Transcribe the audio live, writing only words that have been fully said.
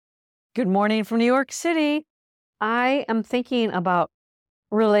Good morning from New York City. I am thinking about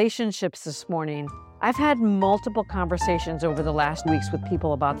relationships this morning. I've had multiple conversations over the last weeks with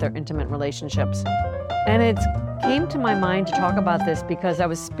people about their intimate relationships. And it came to my mind to talk about this because I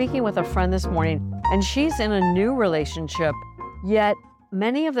was speaking with a friend this morning, and she's in a new relationship, yet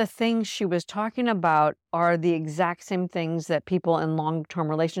many of the things she was talking about are the exact same things that people in long-term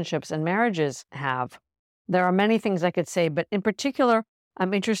relationships and marriages have. There are many things I could say, but in particular,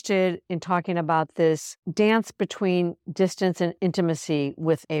 I'm interested in talking about this dance between distance and intimacy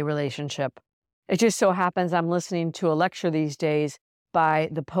with a relationship. It just so happens I'm listening to a lecture these days by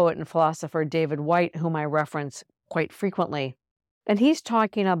the poet and philosopher David Whyte, whom I reference quite frequently. And he's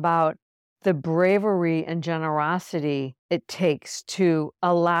talking about the bravery and generosity it takes to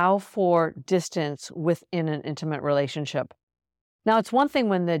allow for distance within an intimate relationship. Now, it's one thing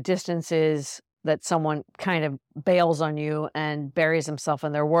when the distance is that someone kind of bails on you and buries himself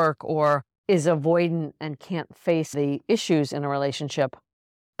in their work or is avoidant and can't face the issues in a relationship.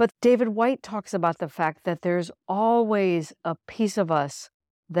 But David Whyte talks about the fact that there's always a piece of us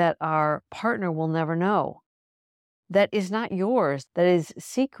that our partner will never know, that is not yours, that is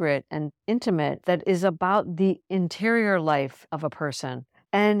secret and intimate, that is about the interior life of a person.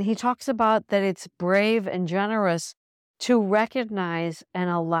 And he talks about that it's brave and generous to recognize and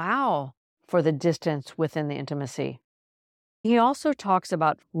allow for the distance within the intimacy. He also talks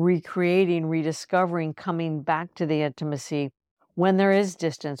about recreating, rediscovering, coming back to the intimacy when there is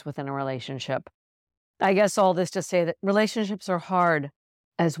distance within a relationship. I guess all this to say that relationships are hard,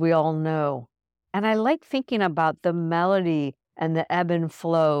 as we all know. And I like thinking about the melody and the ebb and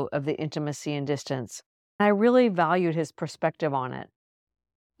flow of the intimacy and distance. I really valued his perspective on it.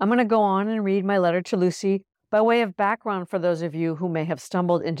 I'm going to go on and read my letter to Lucy. By way of background for those of you who may have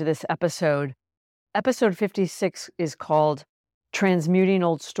stumbled into this episode, episode 56 is called Transmuting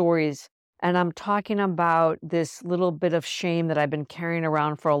Old Stories, and I'm talking about this little bit of shame that I've been carrying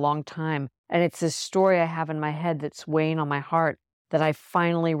around for a long time, and it's this story I have in my head that's weighing on my heart that I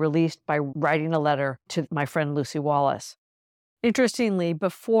finally released by writing a letter to my friend Lucy Wallace. Interestingly,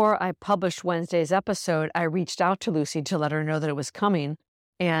 before I published Wednesday's episode, I reached out to Lucy to let her know that it was coming.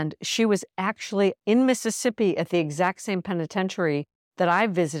 And she was actually in Mississippi at the exact same penitentiary that I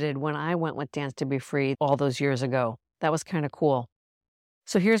visited when I went with Dance to Be Free all those years ago. That was kind of cool.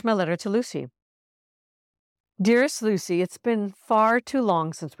 So here's my letter to Lucy. Dearest Lucy, it's been far too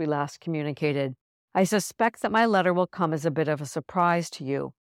long since we last communicated. I suspect that my letter will come as a bit of a surprise to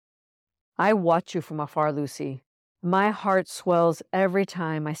you. I watch you from afar, Lucy. My heart swells every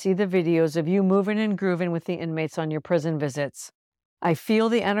time I see the videos of you moving and grooving with the inmates on your prison visits. I feel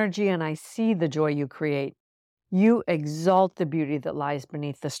the energy and I see the joy you create. You exalt the beauty that lies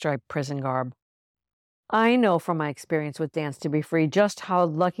beneath the striped prison garb. I know from my experience with Dance to Be Free just how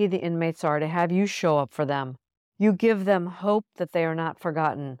lucky the inmates are to have you show up for them. You give them hope that they are not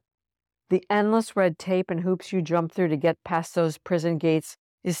forgotten. The endless red tape and hoops you jump through to get past those prison gates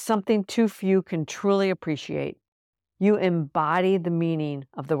is something too few can truly appreciate. You embody the meaning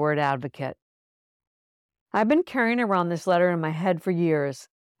of the word advocate. I've been carrying around this letter in my head for years,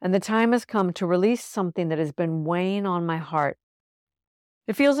 and the time has come to release something that has been weighing on my heart.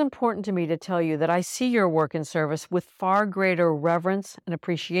 It feels important to me to tell you that I see your work and service with far greater reverence and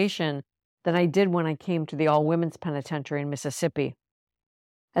appreciation than I did when I came to the all-women's penitentiary in Mississippi.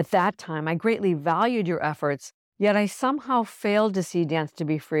 At that time, I greatly valued your efforts, yet I somehow failed to see Dance to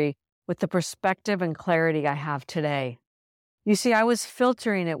Be Free with the perspective and clarity I have today. You see, I was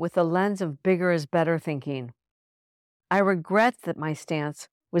filtering it with the lens of bigger is better thinking. I regret that my stance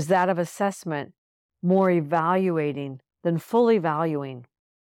was that of assessment, more evaluating than fully valuing.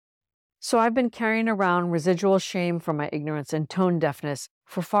 So I've been carrying around residual shame for my ignorance and tone deafness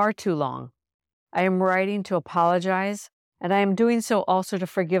for far too long. I am writing to apologize, and I am doing so also to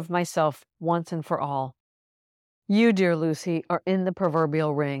forgive myself once and for all. You, dear Lucy, are in the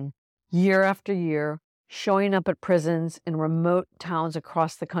proverbial ring, year after year, showing up at prisons in remote towns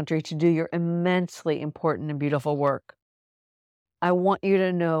across the country to do your immensely important and beautiful work. I want you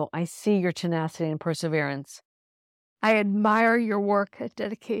to know I see your tenacity and perseverance. I admire your work and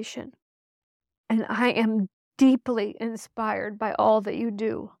dedication, and I am deeply inspired by all that you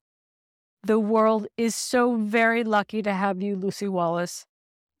do. The world is so very lucky to have you, Lucy Wallace.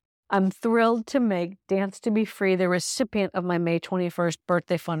 I'm thrilled to make Dance to Be Free the recipient of my May 21st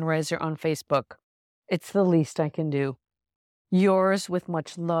birthday fundraiser on Facebook. It's the least I can do. Yours with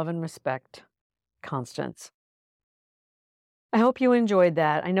much love and respect, Constance. I hope you enjoyed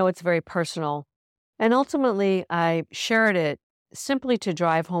that. I know it's very personal. And ultimately, I shared it simply to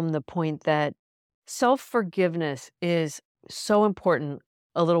drive home the point that self-forgiveness is so important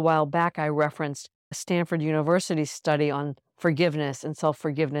A little while back, I referenced a Stanford University study on forgiveness and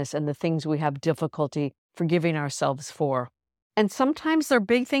self-forgiveness and the things we have difficulty forgiving ourselves for. And sometimes they're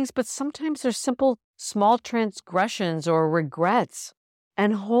big things, but sometimes they're simple, small transgressions or regrets.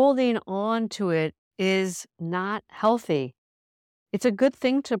 And holding on to it is not healthy. It's a good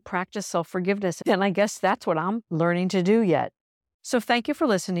thing to practice self-forgiveness, and I guess that's what I'm learning to do yet. So thank you for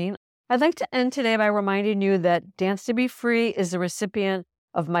listening. I'd like to end today by reminding you that Dance to Be Free is the recipient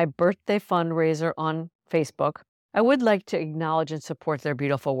of my birthday fundraiser on Facebook. I would like to acknowledge and support their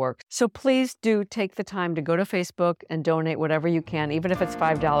beautiful work. So please do take the time to go to Facebook and donate whatever you can, even if it's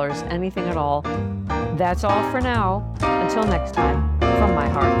 $5, anything at all. That's all for now. Until next time, from my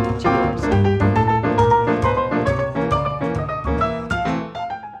heart to yours.